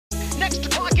next to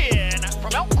clock in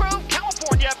from Elk Grove,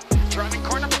 California. Driving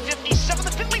car number 57,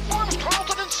 the Finley Farms,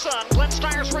 Carlton and Son. Glenn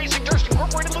Steyer's Racing, Durst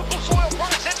Incorporated, Lucas Oil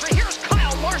Products entry. Here's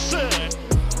Kyle Larson.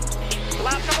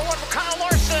 Lap number 1 for Kyle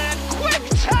Larson. Quick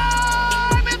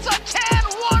time! It's a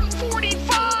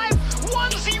 10:1:45.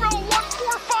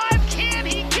 1:01:45. Can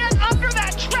he get under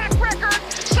that track record?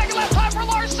 Second lap time for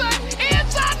Larson.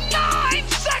 It's a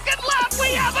 9-second lap. We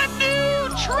have a new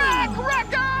track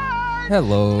record.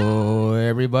 Hello,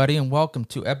 everybody, and welcome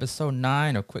to episode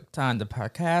 9 of Quick Time, the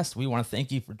podcast. We want to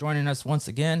thank you for joining us once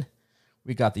again.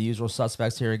 We got the usual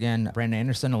suspects here again, Brandon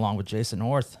Anderson along with Jason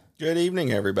North. Good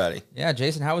evening, everybody. Yeah,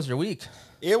 Jason, how was your week?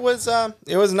 It was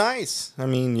nice. I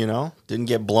mean, didn't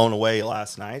get blown away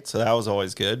last night, so that was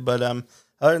always good. But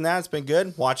other than that, it's been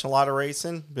good. Watching a lot of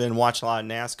racing, been watching a lot of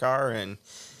NASCAR,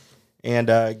 and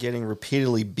getting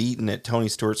repeatedly beaten at Tony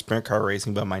Stewart sprint car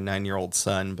racing by my 9-year-old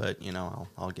son. But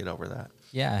I'll get over that.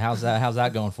 Yeah, how's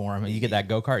that going for him? You get that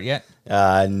go-kart yet?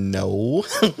 No.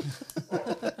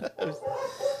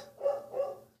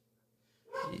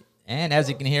 And as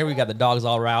you can hear, we got the dogs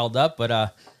all riled up,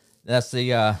 but that's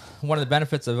the one of the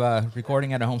benefits of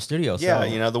recording at a home studio. So.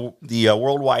 Yeah, the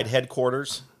worldwide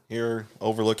headquarters here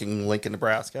overlooking Lincoln,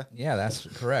 Nebraska. Yeah, that's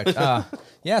correct. So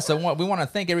we want to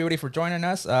thank everybody for joining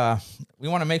us. We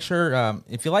want to make sure,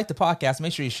 if you like the podcast,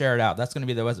 make sure you share it out. That's going to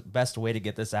be the best way to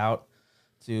get this out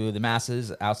to the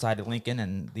masses outside of Lincoln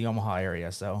and the Omaha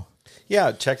area. So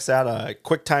yeah, check us out at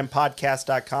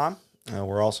QuickTimePodcast.com.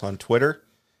 We're also on Twitter.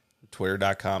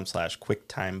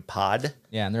 Twitter.com/QuickTimePod.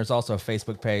 Yeah, and there's also a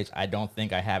Facebook page. I don't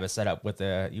think I have it set up with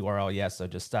the URL yet, so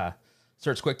just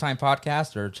search QuickTime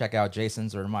Podcast or check out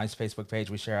Jason's or my Facebook page.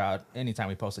 We share out anytime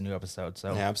we post a new episode.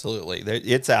 So yeah, absolutely,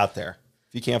 it's out there.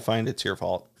 If you can't find it, it's your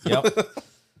fault. Yep.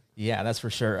 Yeah, that's for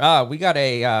sure. We got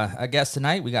a guest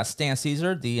tonight. We got Stan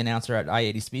Caesar, the announcer at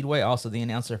I-80 Speedway, also the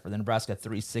announcer for the Nebraska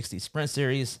 360 Sprint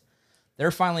Series.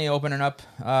 They're finally opening up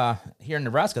here in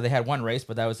Nebraska. They had one race,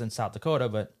 but that was in South Dakota,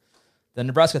 but the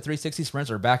Nebraska 360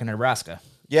 Sprints are back in Nebraska.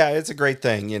 Yeah, it's a great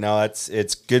thing.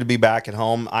 It's good to be back at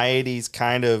home. I-80's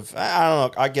kind of, I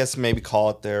don't know, I guess maybe call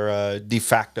it their de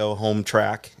facto home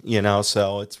track,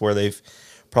 so it's where they've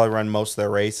probably run most of their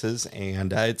races.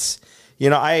 And it's,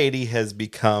 I-80 has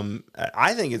become,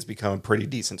 I think it's become a pretty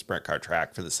decent sprint car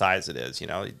track for the size it is.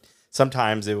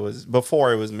 Sometimes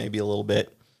before it was maybe a little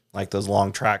bit like those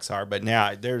long tracks are, but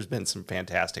now there's been some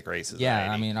fantastic races.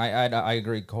 Yeah, I mean, I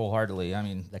agree wholeheartedly. I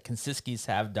mean, the Konsiskis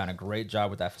have done a great job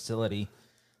with that facility.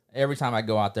 Every time I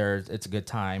go out there, it's a good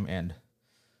time, and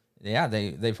yeah,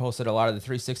 they've hosted a lot of the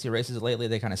 360 races lately.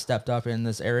 They kind of stepped up in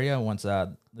this area once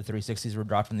the 360s were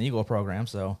dropped from the Eagle program.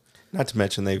 So, not to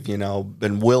mention they've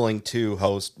been willing to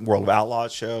host World of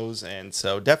Outlaws shows, and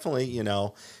so definitely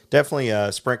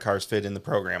sprint cars fit in the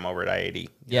program over at I-80.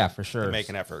 Yeah, for sure. They make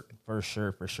an effort. For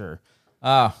sure.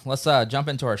 Let's jump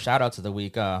into our shout-outs of the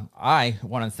week. I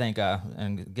want to thank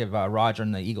and give Roger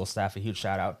and the Eagle staff a huge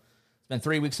shout-out. It's been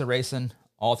 3 weeks of racing.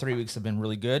 All 3 weeks have been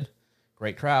really good.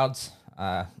 Great crowds.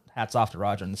 Hats off to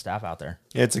Roger and the staff out there.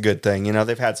 It's a good thing.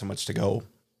 They've had so much to go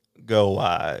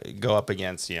up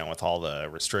against, with all the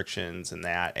restrictions and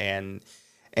that. And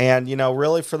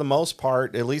really for the most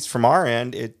part, at least from our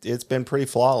end, it's been pretty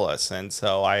flawless. And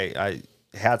so I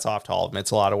hats off to all of them.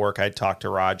 It's a lot of work. I talked to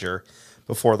Roger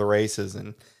before the races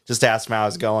and just asked him how I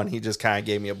was going. He just kind of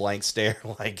gave me a blank stare,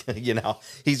 like,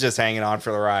 he's just hanging on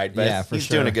for the ride, but yeah, he's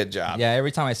doing a good job. Yeah,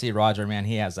 every time I see Roger, man,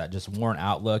 he has that just worn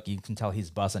out look. You can tell he's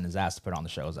busting his ass to put on the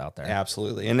shows out there.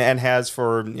 Absolutely. And has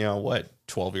for,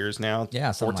 12 years now?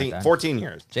 Yeah, 14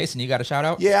 years. Jason, you got a shout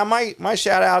out? Yeah, my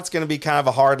shout out's going to be kind of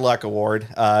a hard luck award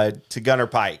to Gunnar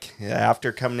Pike.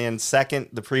 After coming in second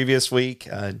the previous week,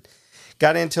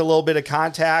 got into a little bit of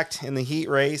contact in the heat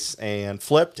race and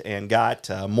flipped and got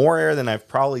more air than I've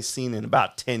probably seen in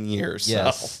about 10 years.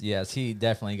 Yes, he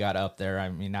definitely got up there. I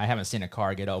mean, I haven't seen a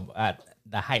car get up at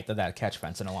the height of that catch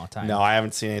fence in a long time. No, I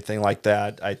haven't seen anything like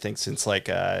that. I think since I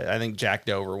think Jack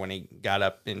Dover when he got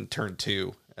up in turn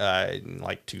 2 in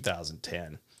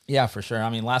 2010. Yeah, for sure.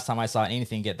 I mean, last time I saw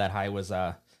anything get that high was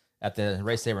at the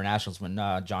Race Saver Nationals when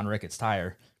John Ricketts'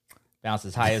 tire bounced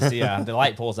as high as the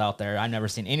light poles out there. I've never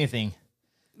seen anything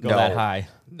go that high.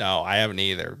 No, I haven't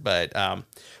either. But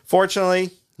fortunately,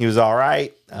 he was all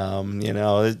right.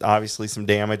 Obviously some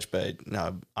damage, but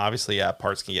obviously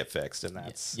parts can get fixed, and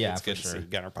it's good to see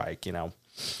Gunnar Pike.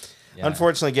 Yeah.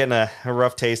 Unfortunately, getting a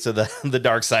rough taste of the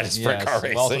dark side of sprint car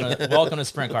racing. Welcome to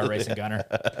sprint car racing, Gunnar.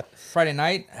 Friday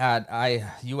night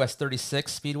at US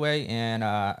 36 Speedway in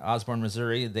Osborne,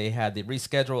 Missouri, they had the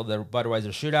reschedule of the Budweiser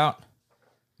Shootout.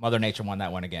 Mother Nature won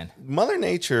that one again. Mother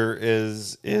Nature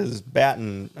is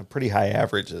batting a pretty high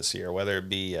average this year, whether it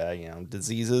be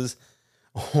diseases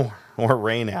or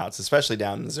rainouts, especially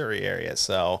down in the Missouri area.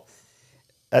 So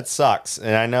that sucks.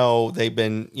 And I know they've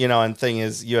been, and the thing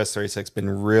is, US 36 been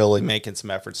really making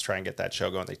some efforts to try and get that show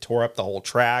going. They tore up the whole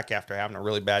track after having a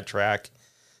really bad track,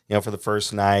 for the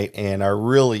first night, and are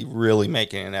really, really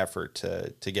making an effort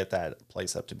to get that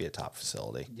place up to be a top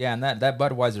facility. Yeah, and that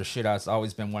Budweiser shootout's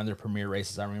always been one of their premier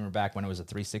races. I remember back when it was a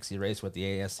 360 race with the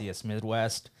ASCS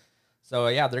Midwest. So,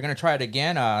 yeah, they're going to try it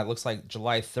again. It looks like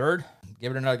July 3rd.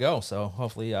 Give it another go. So,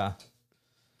 hopefully,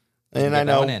 and I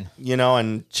know,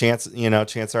 and chances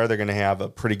are they're going to have a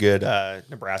pretty good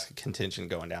Nebraska contingent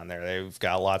going down there. They've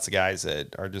got lots of guys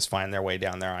that are just finding their way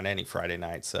down there on any Friday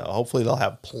night. So hopefully they'll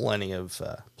have plenty of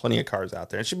cars out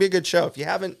there. It should be a good show. If you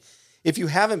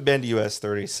haven't been to US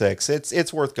 36,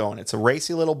 it's worth going. It's a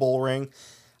racy little bull ring.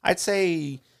 I'd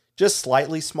say just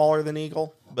slightly smaller than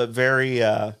Eagle, but very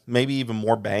maybe even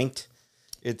more banked.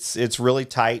 It's really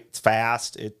tight. It's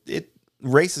fast.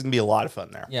 Races can be a lot of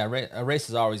fun there. Yeah, a race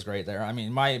is always great there. I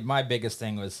mean, my biggest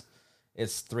thing was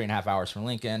it's 3.5 hours from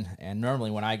Lincoln, and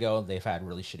normally when I go, they've had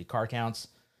really shitty car counts.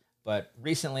 But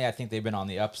recently, I think they've been on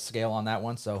the upscale on that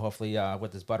one. So hopefully,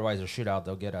 with this Budweiser shootout,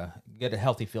 they'll get a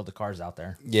healthy field of cars out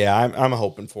there. Yeah, I'm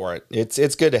hoping for it.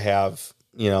 It's good to have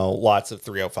lots of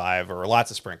 305 or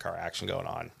lots of sprint car action going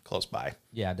on close by.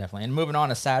 Yeah, definitely. And moving on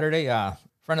to Saturday,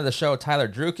 friend of the show, Tyler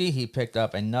Drucke, he picked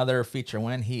up another feature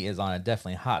win. He is on a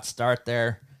definitely hot start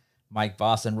there. Mike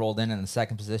Boston rolled in the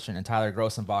second position, and Tyler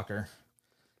Grossenbacher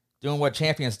doing what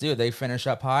champions do. They finish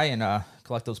up high and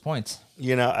collect those points.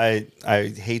 I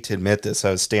hate to admit this.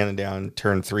 I was standing down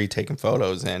turn 3 taking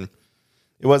photos, and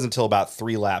it wasn't until about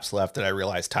 3 laps left that I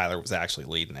realized Tyler was actually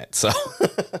leading it. So,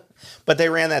 but they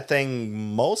ran that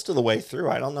thing most of the way through.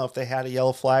 I don't know if they had a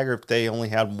yellow flag or if they only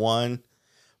had one.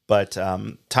 But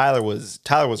Tyler was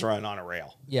running on a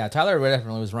rail. Yeah, Tyler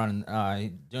definitely was running,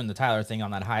 doing the Tyler thing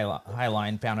on that high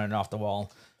line, pounding it off the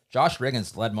wall. Josh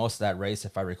Riggins led most of that race,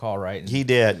 if I recall right. He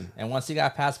did. And once he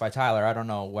got passed by Tyler, I don't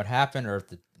know what happened, or if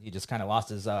he just kind of lost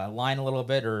his line a little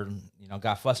bit, or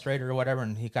got frustrated or whatever,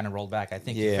 and he kind of rolled back. I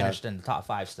think he finished in the top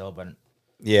 5 still, but.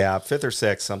 Yeah, 5th or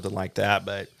 6th, something like that.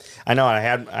 But I know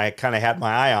I kind of had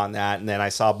my eye on that, and then I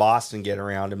saw Boston get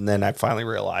around him, and then I finally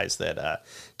realized that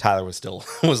Tyler was still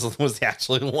was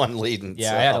actually the one leading. Yeah,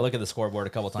 so. I had to look at the scoreboard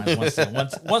a couple times.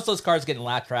 Once those cars get in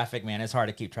lap traffic, man, it's hard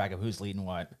to keep track of who's leading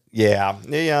what. Yeah,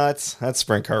 that's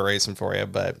sprint car racing for you.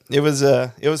 But it was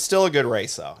still a good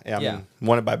race though. I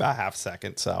won it by about half a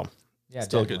second, so still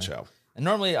definitely a good show. And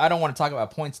normally, I don't want to talk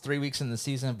about points 3 weeks in the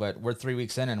season, but we're 3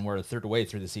 weeks in and we're a third way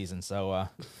through the season. So,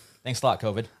 thanks a lot,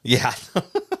 COVID. Yeah,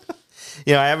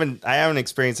 I haven't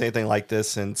experienced anything like this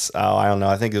since I don't know.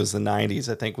 I think it was the '90s.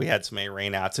 I think we had so many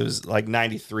rainouts. It was like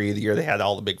 '93, the year they had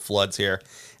all the big floods here,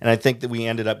 and I think that we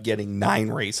ended up getting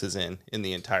 9 races in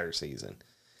the entire season.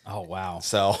 Oh wow!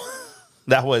 So.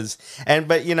 That was,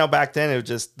 but back then it was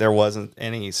just, there wasn't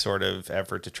any sort of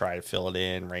effort to try to fill it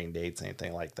in, rain dates,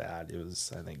 anything like that. It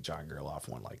was, I think John Gerloff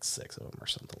won like 6 of them or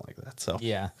something like that. So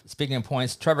yeah. Speaking of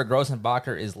points, Trevor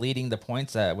Grossenbacher is leading the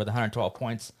points with 112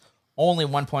 points, only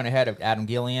 1 point ahead of Adam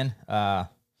Gillian. Tyler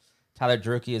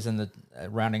Drucke is in the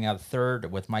rounding out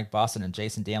third with Mike Boston and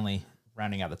Jason Danley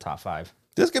rounding out the top 5.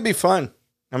 This could be fun.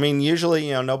 I mean,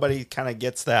 usually nobody kind of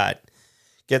gets that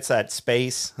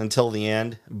space until the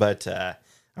end, but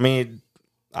I mean,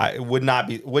 it would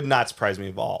not surprise me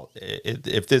at all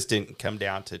if this didn't come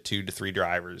down to 2 to 3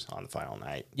 drivers on the final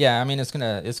night. Yeah, I mean, it's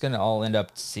gonna all end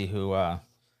up to see who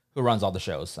runs all the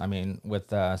shows. I mean, with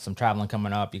some traveling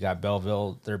coming up, you got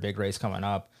Belleville, their big race coming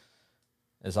up.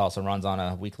 This also runs on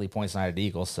a weekly points night at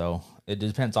Eagle, so it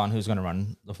depends on who's going to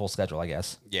run the full schedule, I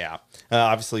guess. Yeah,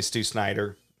 obviously Stu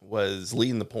Snyder was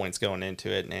leading the points going into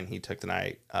it, and he took the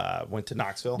night, went to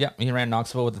Knoxville. Yeah, he ran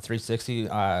Knoxville with the 360.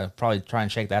 Probably try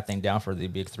and shake that thing down for the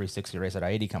big 360 race at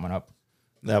I-80 coming up.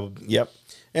 Yep.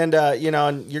 And,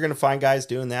 and you're going to find guys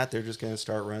doing that. They're just going to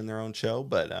start running their own show,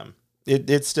 but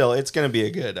it's going to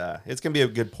be a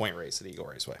good point race at Eagle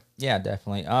Raceway. Yeah,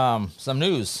 definitely. Some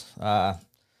news.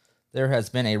 There has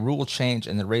been a rule change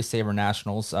in the Race Saver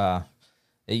Nationals.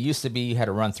 It used to be you had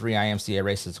to run 3 IMCA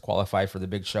races to qualify for the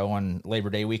big show on Labor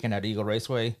Day weekend at Eagle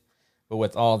Raceway. But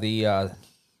with all the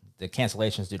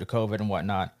cancellations due to COVID and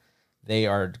whatnot, they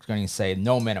are going to say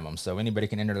no minimum. So anybody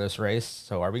can enter this race.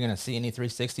 So are we going to see any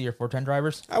 360 or 410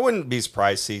 drivers? I wouldn't be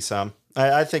surprised to see some.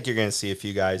 I think you're going to see a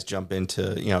few guys jump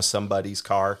into, somebody's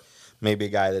car. Maybe a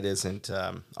guy that isn't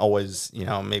always,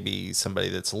 maybe somebody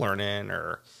that's learning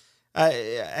or... I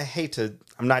hate to,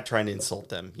 I'm not trying to insult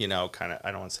them, I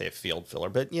don't want to say a field filler,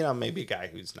 but, maybe a guy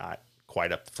who's not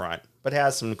quite up the front, but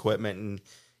has some equipment and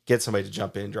get somebody to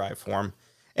jump in and drive for him.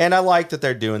 And I like that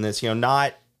they're doing this,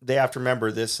 not they have to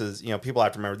remember this is, people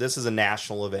have to remember this is a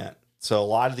national event. So a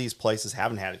lot of these places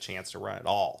haven't had a chance to run at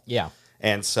all. Yeah.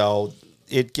 And so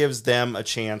it gives them a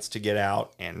chance to get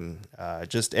out, and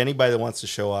just anybody that wants to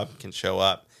show up can show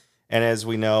up. And as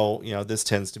we know, this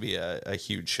tends to be a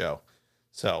huge show.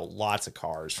 So lots of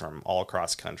cars from all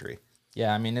across the country.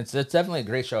 Yeah, I mean, it's definitely a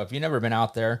great show. If you've never been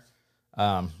out there,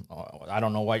 I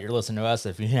don't know why you're listening to us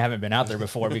if you haven't been out there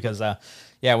before, because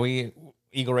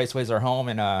Eagle Raceway is our home,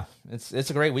 and it's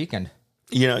a great weekend.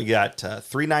 You got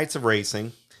 3 nights of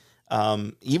racing.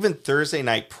 Even Thursday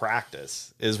night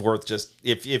practice is worth just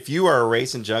if you are a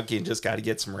racing junkie and just got to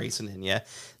get some racing in you.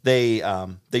 They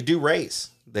do race.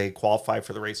 They qualify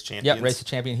for the race champions. Yep, race the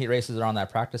champion heat races are on that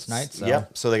practice night. So.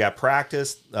 Yep. So they got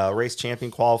practice, race champion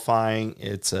qualifying.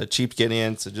 It's cheap to get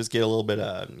in, so just get a little bit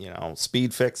of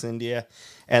speed fix into you,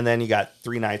 and then you got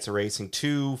 3 nights of racing,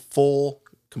 2 full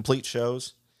complete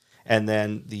shows, and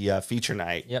then the feature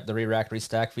night. Yep, the re-rack,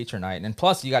 restack feature night, and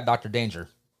plus you got Dr. Danger.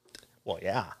 Well,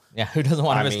 yeah. Yeah, who doesn't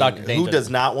want to miss Dr. Danger? Who does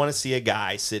not want to see a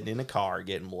guy sitting in a car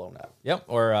getting blown up? Yep,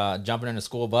 or jumping in a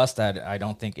school bus that I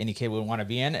don't think any kid would want to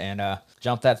be in, and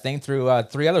jump that thing through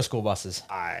 3 other school buses.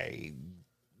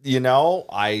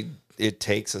 It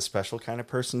takes a special kind of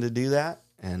person to do that,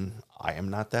 and I am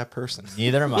not that person.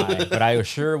 Neither am I, but I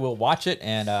sure will watch it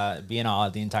and be in awe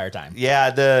the entire time.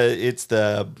 Yeah, it's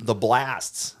the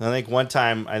blasts. I think one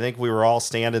time, we were all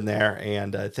standing there,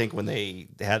 and I think when they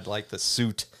had like the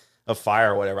suit of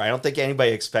fire or whatever, I don't think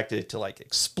anybody expected it to like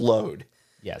explode.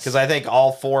 Yes, because I think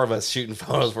all 4 of us shooting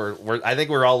photos were I think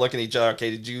we were all looking at each other.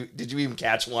 Okay, did you even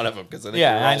catch one of them? Because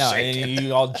I know shaking. And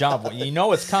you all jump. You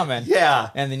know it's coming. Yeah,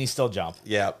 and then you still jump.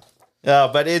 Yeah.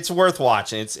 But it's worth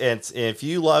watching. It's if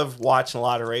you love watching a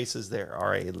lot of races, there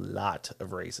are a lot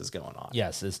of races going on.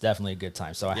 Yes, it's definitely a good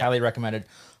time. So I highly recommend it.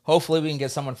 Hopefully we can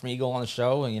get someone from Eagle on the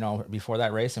show, before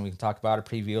that race, and we can talk about it,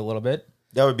 preview a little bit.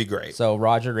 That would be great. So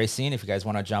Roger, Racine, if you guys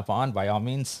want to jump on, by all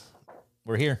means,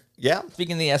 we're here. Yeah.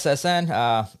 Speaking of the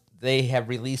SSN, they have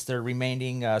released their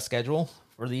remaining schedule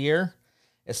for the year.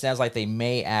 It sounds like they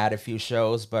may add a few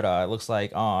shows, but it looks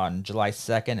like on July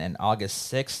 2nd and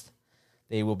August 6th,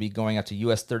 they will be going up to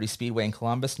US 30 Speedway in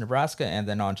Columbus, Nebraska, and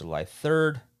then on July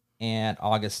 3rd and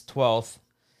August 12th,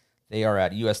 they are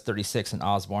at US 36 in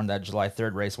Osborne. That July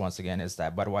 3rd race, once again, is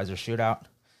that Budweiser shootout.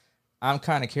 I'm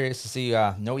kind of curious to see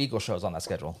no Eagle shows on that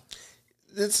schedule.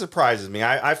 It surprises me.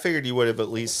 I figured you would have at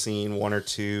least seen 1 or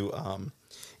 2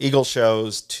 Eagle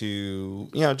shows to,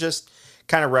 just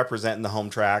kind of representing the home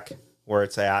track where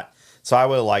it's at. So I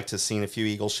would have liked to have seen a few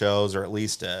Eagle shows, or at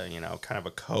least, kind of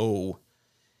a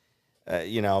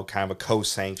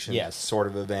co-sanctioned sort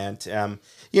of event.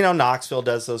 Knoxville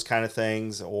does those kind of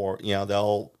things, or,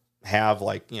 they'll have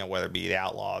whether it be the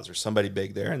Outlaws or somebody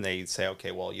big there, and they say,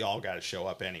 okay, well, y'all got to show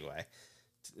up anyway.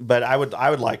 But I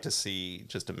would like to see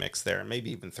just a mix there, and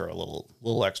maybe even throw a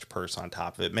little extra purse on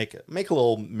top of it, make a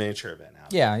little miniature event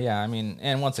out. Yeah. I mean,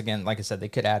 and once again, like I said, they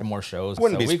could add more shows.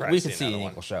 Wouldn't be surprised we could see an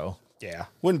Eagle show. Yeah,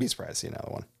 wouldn't be surprised to see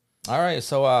another one. All right,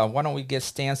 so why don't we get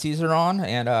Stan Caesar on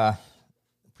and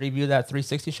preview that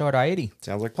 360 show at I-80?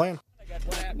 Sounds like a plan.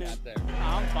 What happened out there?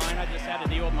 I'm fine. I just had to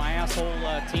deal with my asshole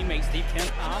teammates deep 10.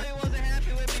 They wasn't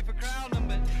happy with me for crowding them,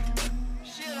 but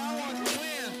shit, I want to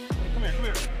win.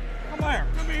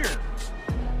 Come here.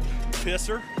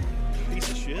 Pisser.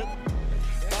 Piece of shit.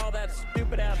 All that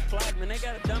stupid ass flagman. They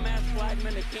got a dumbass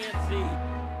flagman that can't see.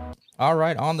 All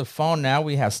right, on the phone now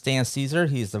we have Stan Caesar.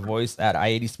 He's the voice at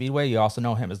I-80 Speedway. You also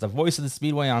know him as the voice of the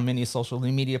Speedway on many social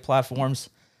media platforms.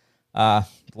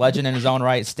 Legend in his own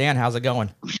right. Stan, how's it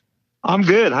going? I'm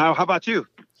good. How about you?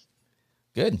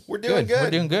 Good. We're doing good. We're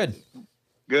doing good.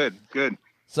 Good.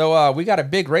 So we got a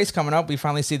big race coming up. We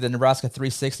finally see the Nebraska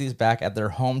 360s back at their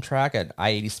home track at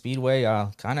I-80 Speedway.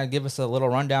 Kind of give us a little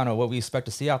rundown of what we expect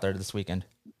to see out there this weekend.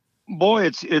 Boy,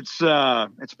 it's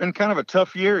been kind of a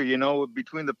tough year,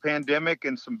 between the pandemic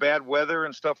and some bad weather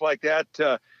and stuff like that.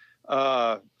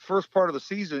 First part of the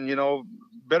season,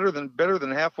 better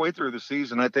than halfway through the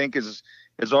season, I think has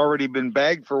already been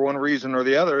bagged for one reason or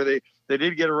the other. They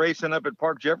did get a race in up at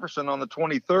Park Jefferson on the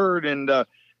 23rd, and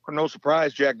for no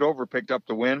surprise, Jack Dover picked up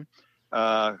the win.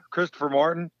 Christopher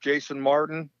Martin, Jason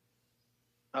Martin,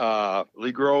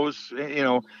 Lee Groves,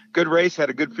 good race, had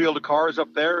a good field of cars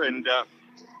up there, and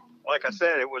like I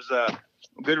said, it was a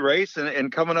good race.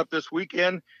 And coming up this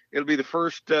weekend, it'll be the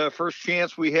first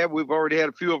chance we have. We've already had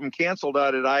a few of them canceled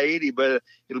out at I-80, but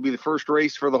it'll be the first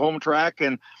race for the home track,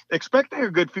 and expecting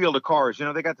a good field of cars.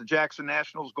 They got the Jackson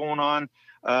Nationals going on,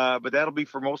 but that'll be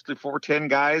for mostly 410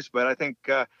 guys. But I think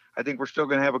we're still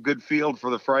going to have a good field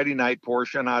for the Friday night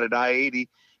portion out at I-80,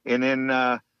 and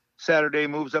then Saturday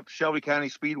moves up to Shelby County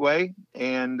Speedway,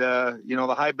 and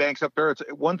the high banks up there. It's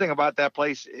one thing about that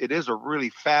place; it is a really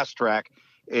fast track,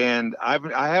 and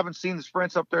I haven't seen the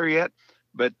sprints up there yet,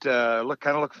 but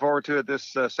looking forward to it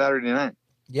this Saturday night.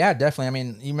 Yeah, definitely. I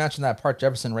mean, you mentioned that Park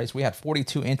Jefferson race. We had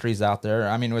 42 entries out there.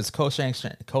 I mean, it was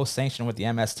co-sanctioned with the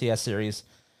MSTS series,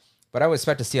 but I would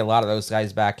expect to see a lot of those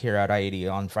guys back here at I-80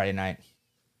 on Friday night.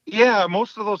 Yeah,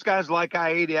 most of those guys like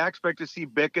I-80. I expect to see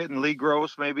Bickett and Lee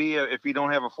Gross maybe if you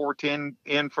don't have a 410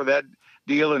 in for that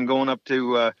deal, and going up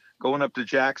to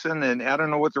Jackson. And I don't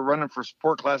know what they're running for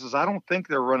support classes. I don't think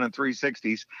they're running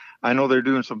 360s. I know they're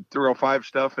doing some 305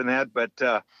 stuff in that, but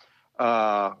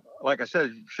like I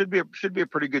said, should be a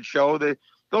pretty good show.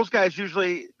 Those guys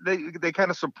usually they kind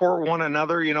of support one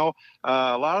another. A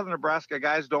lot of the Nebraska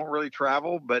guys don't really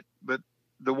travel, but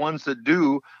the ones that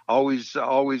do always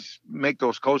make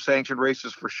those co-sanctioned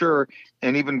races for sure,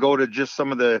 and even go to just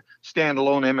some of the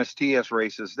standalone MSTS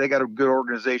races. They got a good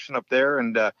organization up there,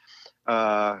 and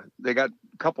they got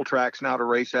a couple tracks now to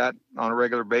race at on a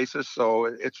regular basis. So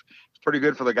it's pretty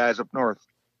good for the guys up north.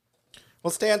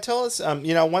 Well, Stan, tell us,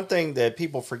 one thing that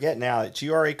people forget now, that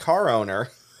you are a car owner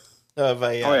of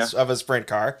a sprint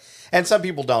car, and some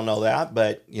people don't know that,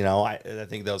 but I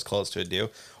think those close to it do.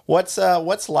 What's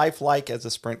life like as a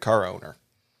sprint car owner?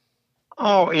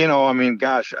 Oh,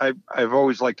 gosh, I've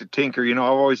always liked to tinker. I've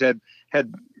always had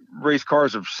race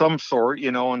cars of some sort,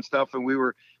 and stuff, and we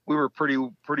were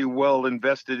pretty well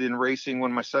invested in racing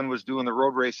when my son was doing the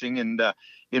road racing, and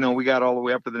we got all the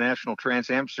way up to the National Trans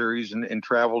Am Series and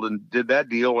traveled and did that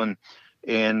deal, and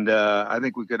I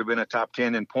think we could have been a top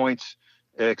 10 in points,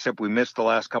 except we missed the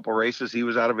last couple races. He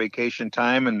was out of vacation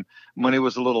time, and money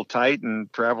was a little tight,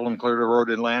 and traveling clear to road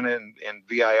Atlanta and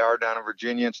VIR down in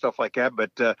Virginia and stuff like that.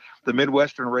 But the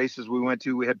Midwestern races we went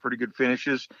to, we had pretty good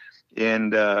finishes,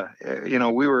 and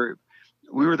we were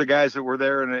the guys that were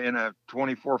there in a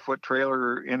 24-foot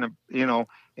trailer in a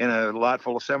lot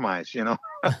full of semis.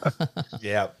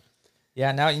 Yeah.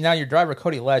 Yeah. Now your driver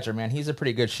Cody Ledger, man, he's a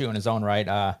pretty good shoe in his own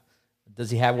right. Does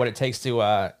he have what it takes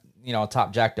to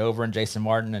top Jack Dover and Jason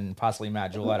Martin and possibly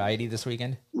Matt Jewell at I-80 this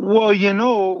weekend? Well,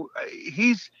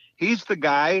 he's the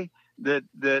guy that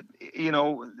you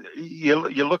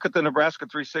look at the Nebraska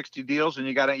 360 deals, and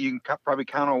you can probably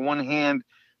count on one hand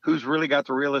who's really got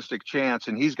the realistic chance,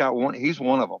 and he's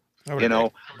one of them.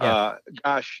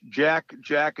 Gosh,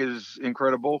 Jack is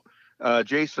incredible.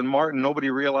 Jason Martin, nobody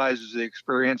realizes the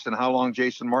experience and how long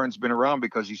Jason Martin's been around,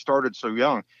 because he started so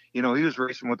young. He was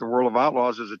racing with the World of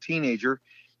Outlaws as a teenager,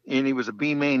 and he was a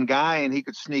B main guy, and he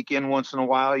could sneak in once in a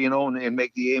while, and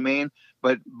make the A main.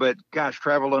 But gosh,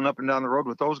 traveling up and down the road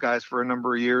with those guys for a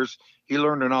number of years, he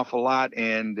learned an awful lot,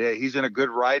 and he's in a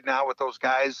good ride now with those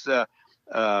guys.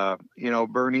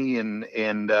 Bernie and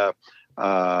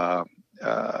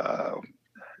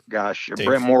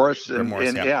Brent Morris, and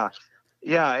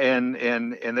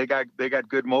they got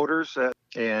good motors,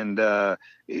 and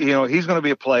he's going to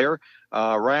be a player.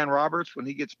 Ryan Roberts, when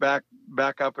he gets back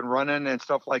up and running and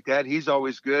stuff like that, he's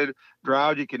always good.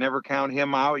 Dowd, you can never count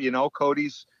him out.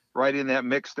 Cody's right in that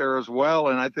mix there as well,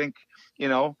 and I think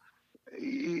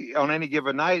on any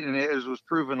given night, and as was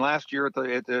proven last year at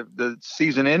the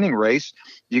season-ending race,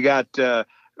 you got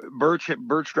Birch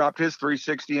dropped his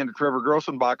 360 into Trevor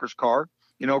Grossenbacher's car.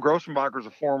 Grossenbacher's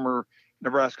a former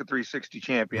Nebraska 360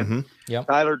 champion. Mm-hmm. Yep.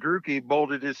 Tyler Drueke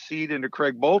bolted his seat into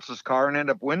Craig Boltz's car and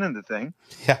ended up winning the thing.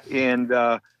 Yeah.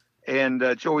 And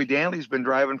Joey Danley's been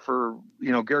driving for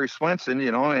Gary Swenson,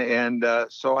 and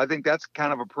so I think that's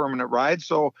kind of a permanent ride.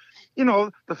 So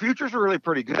the futures are really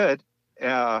pretty good.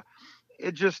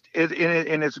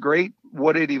 It's great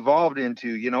what it evolved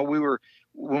into.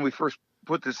 When we first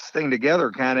put this thing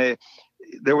together,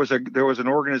 there was an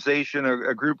organization,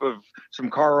 a group of some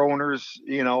car owners,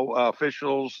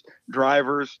 officials,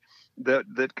 drivers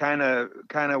that kind of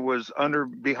was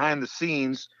behind the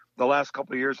scenes. The last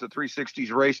couple of years, the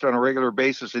 360s raced on a regular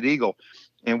basis at Eagle,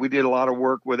 and we did a lot of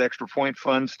work with Extra Point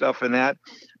Fund stuff and that.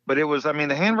 But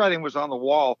the handwriting was on the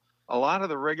wall. A lot of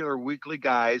the regular weekly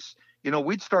guys,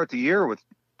 we'd start the year with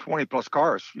 20 plus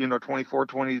cars, 24,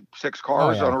 26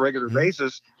 cars on a regular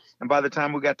basis. And by the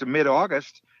time we got to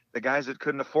mid-August, the guys that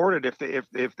couldn't afford it,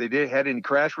 if they had any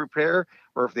crash repair,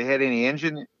 or if they had any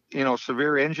engine,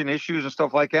 severe engine issues and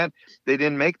stuff like that, they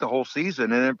didn't make the whole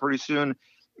season. And then pretty soon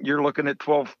you're looking at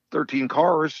 12, 13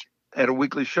 cars at a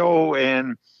weekly show.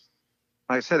 And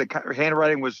like I said, the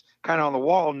handwriting was kind of on the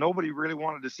wall. Nobody really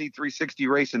wanted to see 360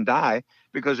 race and die,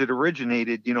 because it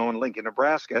originated, in Lincoln,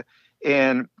 Nebraska.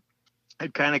 And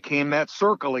it kind of came that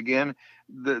circle again,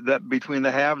 that between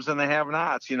the haves and the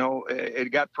have-nots.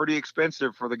 It got pretty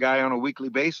expensive for the guy on a weekly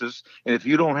basis. And if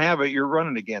you don't have it, you're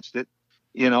running against it.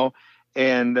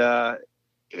 and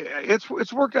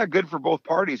it's worked out good for both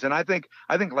parties. And I think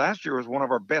last year was one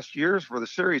of our best years for the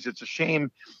series. It's a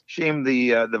shame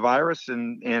the virus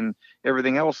and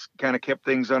everything else kind of kept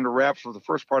things under wraps for the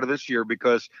first part of this year,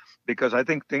 because I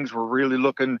think things were really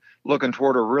looking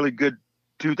toward a really good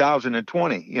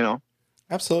 2020.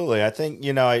 Absolutely. I think,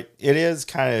 it is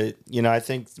kind of, I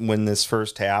think when this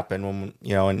first happened, when,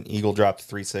 and Eagle dropped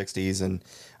 360s, and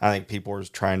I think people were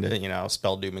trying to,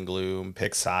 spell doom and gloom,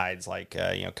 pick sides, like,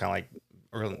 kind of like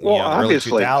early, the early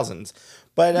 2000s.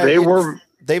 But they were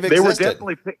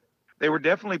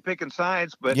definitely picking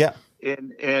sides, but yeah.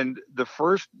 And the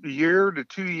first year to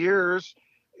 2 years,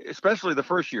 especially the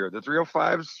first year, the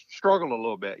 305s struggled a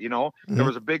little bit, Mm-hmm. There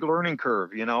was a big learning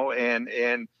curve,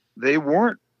 and they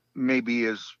weren't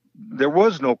there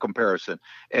was no comparison,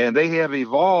 and they have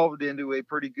evolved into a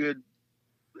pretty good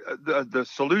the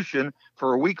solution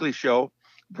for a weekly show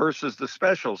versus the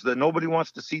specials that nobody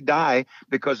wants to see die,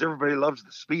 because everybody loves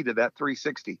the speed of that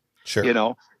 360.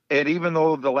 Sure. And even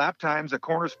though the lap times, the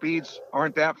corner speeds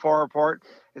aren't that far apart,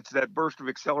 it's that burst of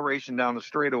acceleration down the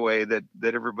straightaway that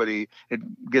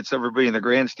it gets everybody in the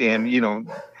grandstand,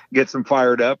 gets them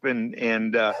fired up, and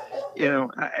I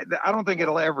don't think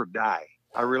it'll ever die.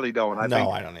 I really don't. I don't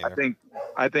either.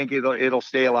 I think it'll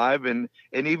stay alive, and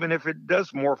even if it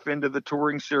does morph into the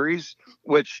touring series,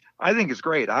 which I think is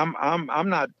great. I'm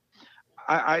not.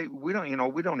 We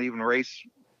don't even race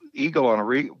Eagle on a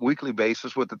weekly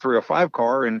basis with the 305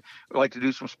 car, and we like to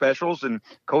do some specials. And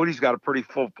Cody's got a pretty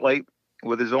full plate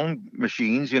with his own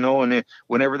machines, and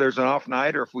whenever there's an off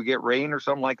night, or if we get rain or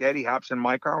something like that, he hops in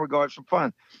my car and we go have some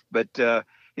fun. But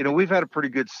we've had a pretty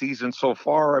good season so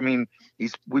far. I mean,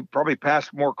 we probably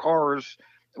passed more cars,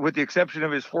 with the exception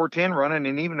of his 410 running,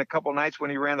 and even a couple nights when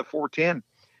he ran the 410.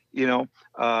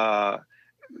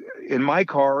 In my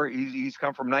car, he's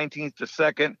come from 19th to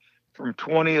 2nd, from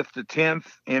 20th to 10th,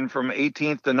 and from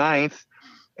 18th to 9th.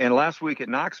 And last week at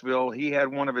Knoxville, he had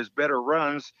one of his better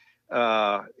runs.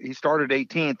 He started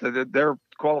 18th. Their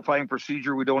qualifying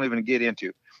procedure we don't even get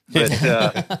into. But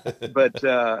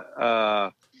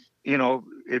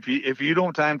if you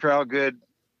don't time trial good,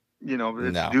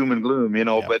 it's doom and gloom,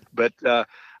 Yeah. But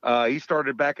he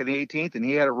started back in the 18th, and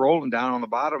he had it rolling down on the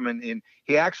bottom, and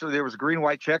he actually, there was a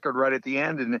green-white checkered right at the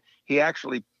end, and he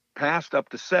actually passed up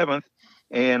to 7th,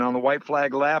 and on the white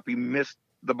flag lap, he missed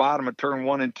the bottom of turn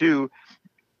 1 and 2,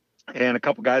 and a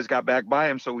couple guys got back by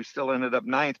him, so we still ended up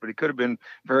 9th, but he could have been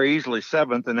very easily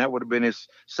 7th, and that would have been his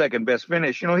second best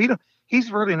finish.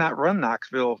 He's really not run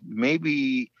Knoxville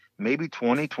maybe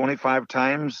 20, 25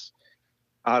 times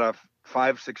out of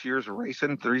 5-6 years of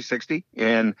racing 360.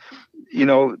 And, when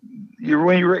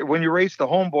you race the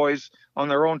homeboys on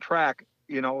their own track,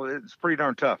 it's pretty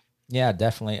darn tough. Yeah,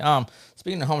 definitely.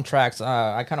 Speaking of home tracks,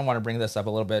 I kind of want to bring this up a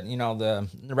little bit. The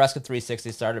Nebraska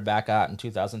 360 started back out in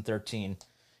 2013,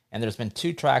 and there's been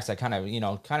 2 tracks that kind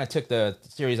of took the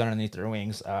series underneath their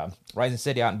wings. Rising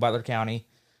City out in Butler County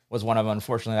was one of them.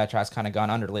 Unfortunately, that track's kind of gone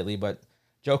under lately, but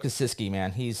Joe Kosiski,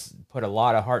 man, he's put a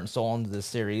lot of heart and soul into this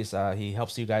series. He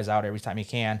helps you guys out every time he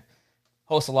can.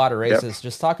 Hosts a lot of races. Yep.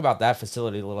 Just talk about that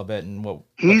facility a little bit and what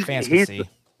fans can see.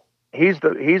 He's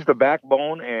the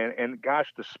backbone, and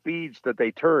gosh, the speeds that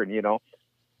they turn. The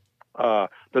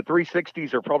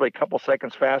 360s are probably a couple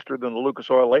seconds faster than the Lucas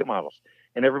Oil late models,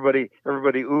 and everybody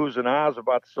oohs and ahs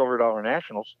about the Silver Dollar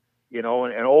Nationals. And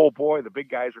oh boy, the big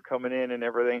guys are coming in and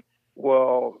everything.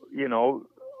 Well,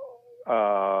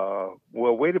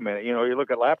 wait a minute. You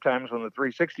look at lap times when the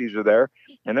 360s are there,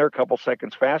 and they're a couple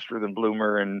seconds faster than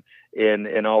Bloomer and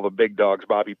all the big dogs,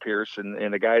 Bobby Pierce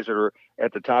and the guys that are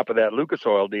at the top of that Lucas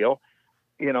Oil deal.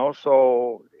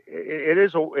 So it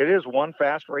is one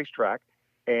fast racetrack,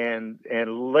 and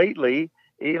lately,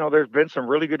 there's been some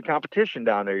really good competition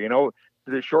down there.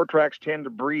 The short tracks tend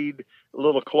to breed a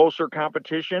little closer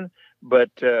competition, but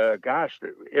gosh,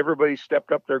 everybody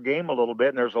stepped up their game a little bit,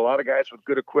 and there's a lot of guys with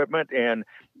good equipment, and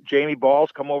Jamie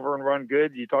Ball's come over and run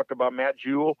good. You talked about Matt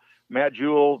Jewell.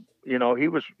 He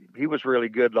was really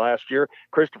good last year.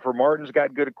 Christopher Martin's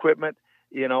got good equipment,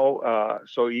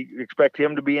 so you expect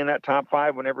him to be in that top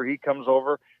 5 whenever he comes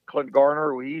over. Clint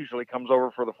Garner, he usually comes over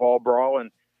for the fall brawl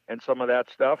and some of that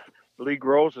stuff. Lee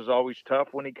Groves is always tough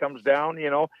when he comes down,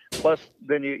 plus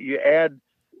then you add,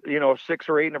 6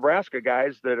 or 8 Nebraska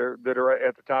guys that are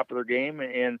at the top of their game.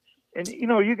 And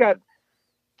you got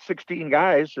 16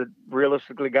 guys that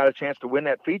realistically got a chance to win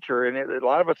that feature. And a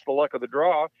lot of it's the luck of the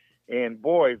draw. And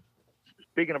boy,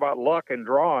 speaking about luck and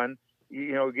drawing,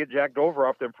 get Jack Dover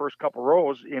off them first couple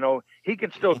rows, he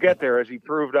can still get there, as he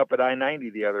proved up at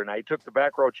I-90 the other night. He took the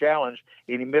back row challenge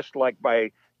and he missed like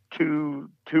by 2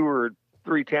 or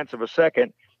 3/10 of a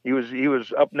second, He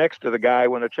was up next to the guy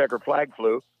when the checkered flag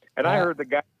flew, and I Yeah. heard the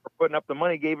guy putting up the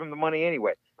money gave him the money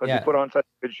anyway because Yeah. he put on such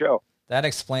a good show. That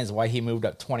explains why he moved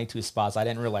up 22 spots. I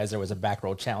didn't realize there was a back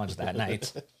row challenge that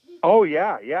night. Oh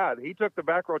yeah. He took the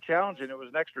back row challenge, and it was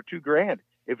an extra $2,000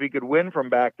 if he could win from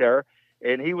back there.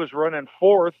 And he was running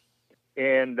fourth,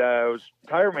 and it was a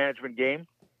tire management game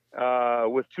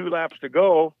with 2 laps to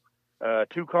go.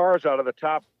 2 cars out of the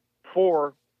top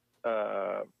 4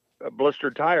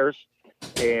 blistered tires,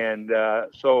 and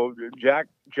so Jack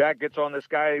gets on this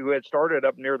guy who had started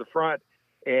up near the front,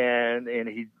 and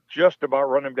he just about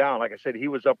run him down. Like I said, he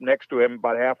was up next to him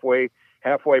about halfway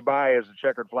by as the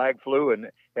checkered flag flew,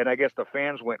 and I guess the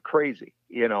fans went crazy,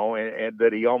 and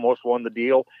that he almost won the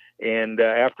deal. And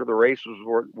after the race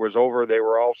was over, they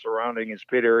were all surrounding his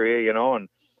pit area, and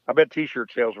I bet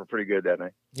T-shirt sales were pretty good that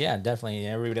night. Yeah, definitely.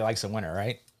 Everybody likes a winner,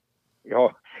 right?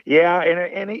 Oh, yeah,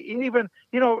 and even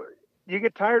you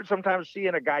get tired sometimes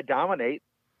seeing a guy dominate,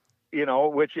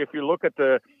 which if you look at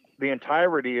the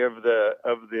entirety of the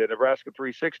Nebraska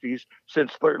 360s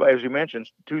since, as you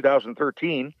mentioned,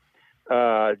 2013,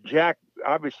 Jack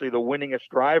obviously the winningest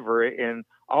driver and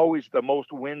always the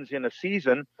most wins in a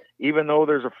season, even though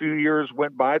there's a few years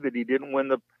went by that he didn't win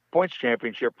the points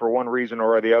championship for one reason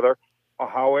or the other.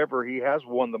 However, he has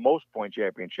won the most point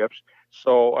championships.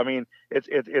 So, I mean,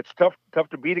 it's tough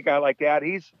to beat a guy like that.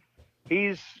 He's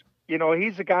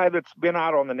a guy that's been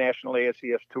out on the National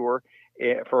ASCS Tour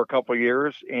for a couple of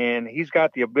years, and he's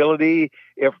got the ability,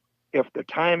 if the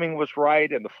timing was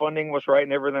right and the funding was right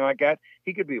and everything like that,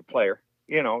 he could be a player,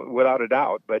 without a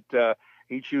doubt. But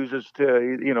he chooses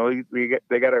to,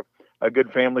 they got a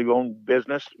good family-owned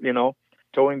business,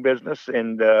 towing business,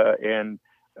 and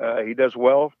he does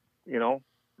well,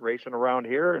 racing around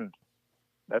here, and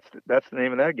that's the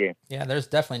name of that game. Yeah, there's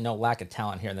definitely no lack of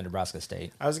talent here in the Nebraska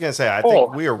State. I was going to say, I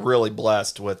think we are really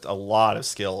blessed with a lot of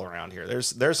skill around here.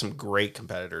 There's some great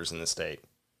competitors in the state.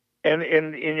 And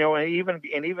even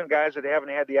guys that haven't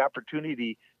had the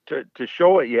opportunity to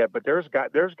show it yet, but there's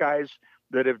guys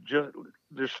that have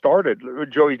just started.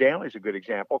 Joey Danley's a good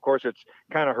example. Of course, it's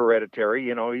kind of hereditary.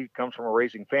 He comes from a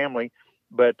racing family,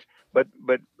 but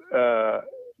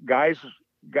guys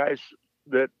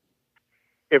that,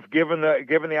 if given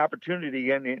the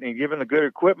opportunity and given the good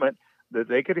equipment, that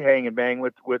they could hang and bang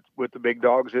with the big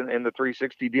dogs in the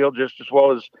 360 deal just as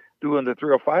well as doing the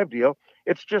 305 deal.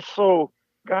 It's just so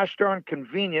gosh darn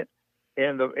convenient,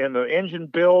 and the engine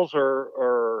bills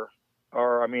are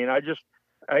I mean,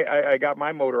 I got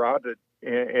my motor out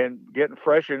and getting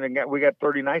fresh, and we got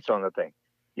 30 nights on the thing.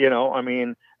 I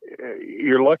mean,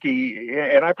 you're lucky,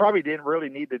 and I probably didn't really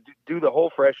need to do the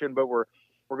whole freshen, but we're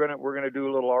gonna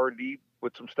do a little R&D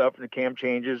with some stuff in the cam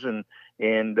changes and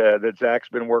that Zach's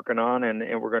been working on, and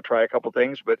we're gonna try a couple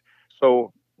things. But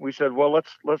so we said, well,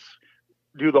 let's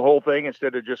do the whole thing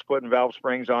instead of just putting valve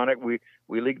springs on it. We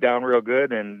leaked down real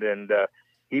good, and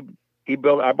he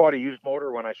built. I bought a used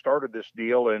motor when I started this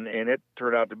deal, and it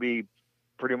turned out to be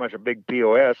pretty much a big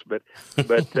POS. But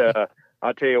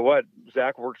I'll tell you what,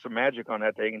 Zach worked some magic on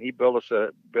that thing, and he built us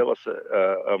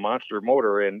a monster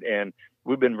motor, and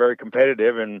we've been very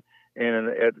competitive and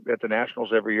at the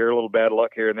Nationals every year. A little bad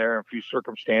luck here and there, and a few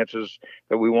circumstances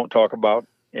that we won't talk about.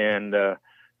 And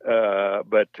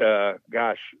but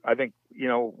gosh, I think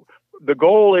the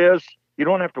goal is you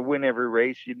don't have to win every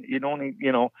race. You don't need,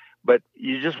 but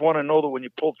you just want to know that when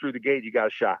you pull through the gate, you got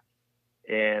a shot.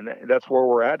 And that's where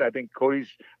we're at. I think Cody's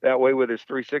that way with his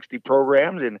 360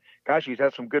 programs, and gosh, he's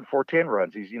had some good 410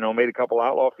 runs. He's made a couple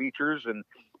outlaw features and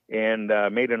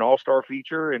made an all-star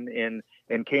feature and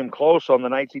came close on the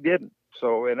nights he didn't.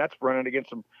 So, and that's running against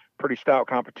some pretty stout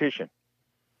competition.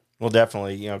 Well,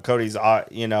 definitely, Cody's,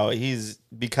 he's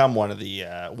become one of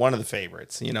the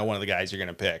favorites. One of the guys you're going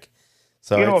to pick.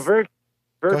 So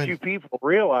very few people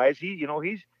realize he's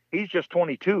just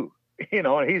 22.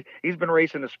 And he's been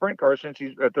racing a sprint car since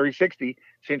he's 360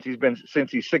 since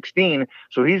he's 16.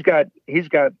 So he's got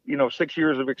 6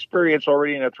 years of experience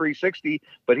already in a 360.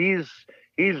 But he's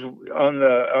on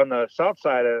the south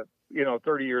side of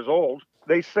 30 years old.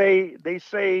 They say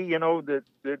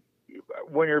that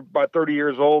when you're about 30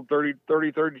 years old,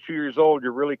 32 years old,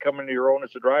 you're really coming to your own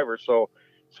as a driver. So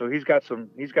he's got some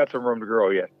room to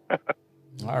grow yet.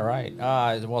 All right.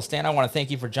 Well, Stan, I want to thank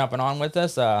you for jumping on with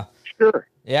us. Sure.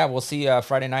 Yeah, we'll see you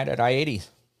Friday night at I-80.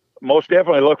 Most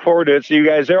definitely. Look forward to it. See you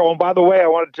guys there. Oh, and by the way, I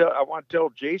want to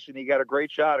tell Jason he got a great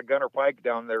shot of Gunner Pike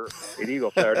down there at Eagle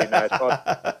Saturday night. I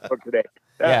saw it today.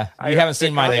 Yeah, you haven't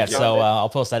seen mine yet, so I'll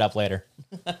post that up later.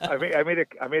 I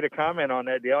made a comment on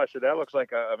that deal. I said that looks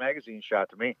like a magazine shot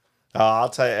to me. I'll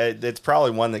tell you, it's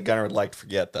probably one that Gunner would like to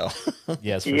forget, though.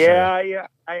 Yes, for sure. Yeah.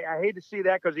 I hate to see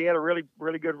that because he had a really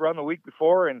good run the week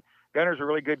before, and Gunner's a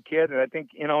really good kid, and I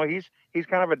think he's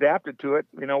kind of adapted to it.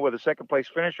 With a second place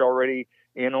finish already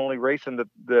and only racing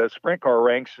the sprint car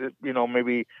ranks,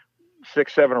 maybe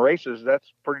 6-7 races.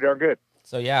 That's pretty darn good.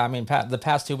 So yeah, I mean, the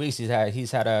past 2 weeks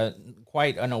he's had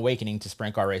quite an awakening to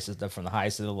sprint car races, from the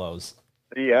highs to the lows.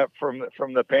 Yeah, from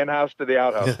the penthouse to the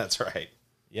outhouse. That's right.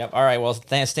 Yep. All right. Well,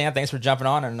 Stan, thanks for jumping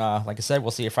on, and like I said,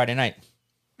 we'll see you Friday night.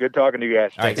 Good talking to you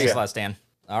guys. All right. Thanks a lot, Stan.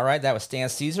 All right, that was Stan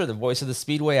Caesar, the voice of the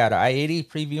Speedway out of I-80,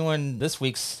 previewing this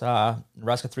week's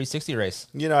Nebraska 360 race.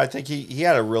 I think he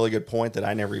had a really good point that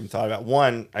I never even thought about.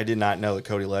 One, I did not know that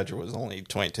Cody Ledger was only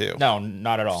 22. No,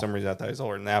 not at all. For some reason, I thought he was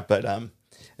older than that. But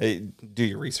do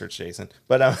your research, Jason.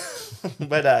 But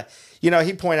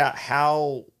he pointed out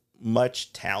how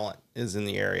much talent is in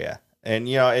the area,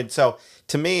 and so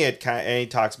to me, it kind of, and he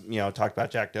talked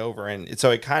about Jack Dover, and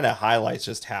so it kind of highlights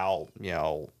just how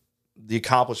the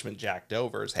accomplishment Jack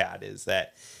Dover's had is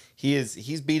that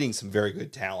he's beating some very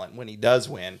good talent when he does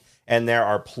win, and there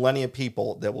are plenty of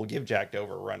people that will give Jack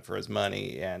Dover a run for his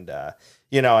money, and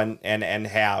and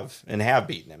have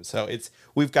beaten him. So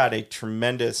we've got a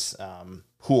tremendous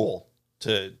pool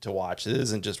to watch. It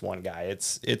isn't just one guy.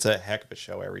 It's a heck of a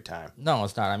show every time. No,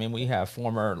 it's not. I mean, we have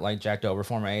former, like Jack Dover,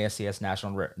 former ASCS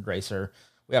national racer.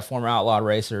 We have former outlaw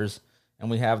racers. And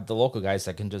we have the local guys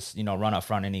that can just, run up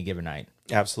front any given night.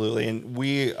 Absolutely. And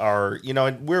we are,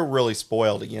 we're really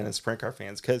spoiled again as sprint car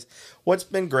fans, because what's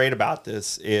been great about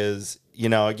this is,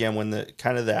 again, when the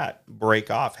kind of that break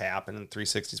off happened and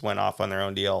 360s went off on their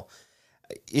own deal,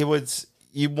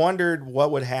 you wondered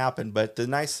what would happen. But the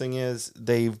nice thing is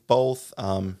they've both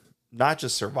not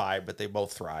just survived, but they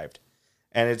both thrived.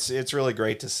 And it's really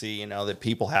great to see, that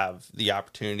people have the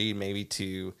opportunity maybe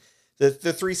to. The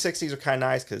 360s are kind of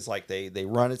nice because they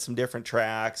run at some different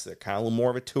tracks. They're kind of a little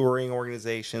more of a touring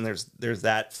organization. There's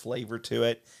that flavor to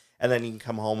it, and then you can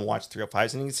come home and watch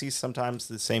 305s, and you can see sometimes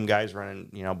the same guys running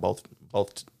both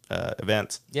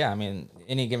events. Yeah, I mean,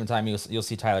 any given time you'll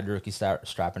see Tyler Drucke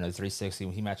strapping to the 360.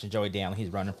 He mentioned Joey Danley.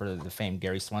 He's running for the famed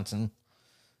Gary Swenson.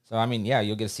 So I mean, yeah,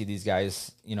 you'll get to see these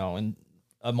guys, in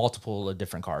a multiple of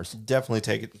different cars. Definitely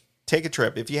take a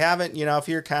trip. If you haven't, if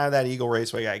you're kind of that Eagle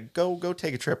Raceway guy, go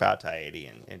take a trip out to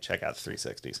I-80 and check out the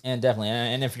 360s. And definitely,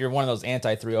 and if you're one of those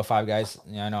anti-305 guys,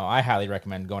 I highly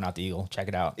recommend going out to Eagle. Check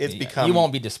it out. You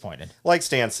won't be disappointed. Like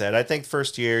Stan said, I think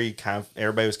first year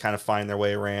everybody was kind of finding their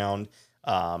way around.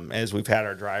 As we've had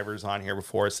our drivers on here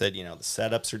before said, the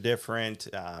setups are different.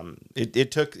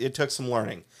 It took some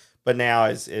learning. But now,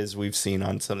 as we've seen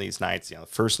on some of these nights, the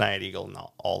first night at Eagle and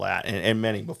all that, and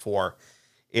many before,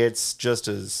 it's just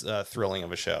as thrilling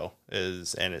of a show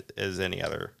as any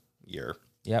other year.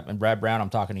 Yep, and Brad Brown, I'm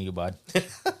talking to you, bud.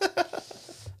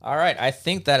 All right, I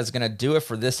think that is going to do it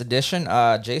for this edition.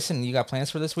 Jason, you got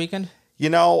plans for this weekend?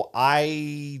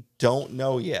 I don't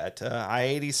know yet.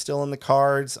 I-80's still in the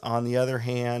cards. On the other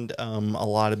hand, a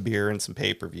lot of beer and some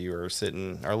pay-per-view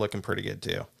are looking pretty good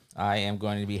too. I am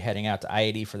going to be heading out to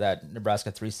I-80 for that Nebraska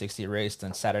 360 race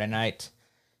on Saturday night.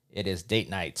 It is date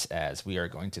night as we are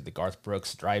going to the Garth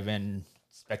Brooks Drive-In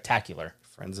Spectacular.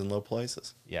 Friends in low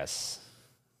places. Yes.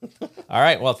 All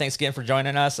right. Well, thanks again for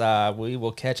joining us. We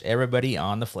will catch everybody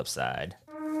on the flip side.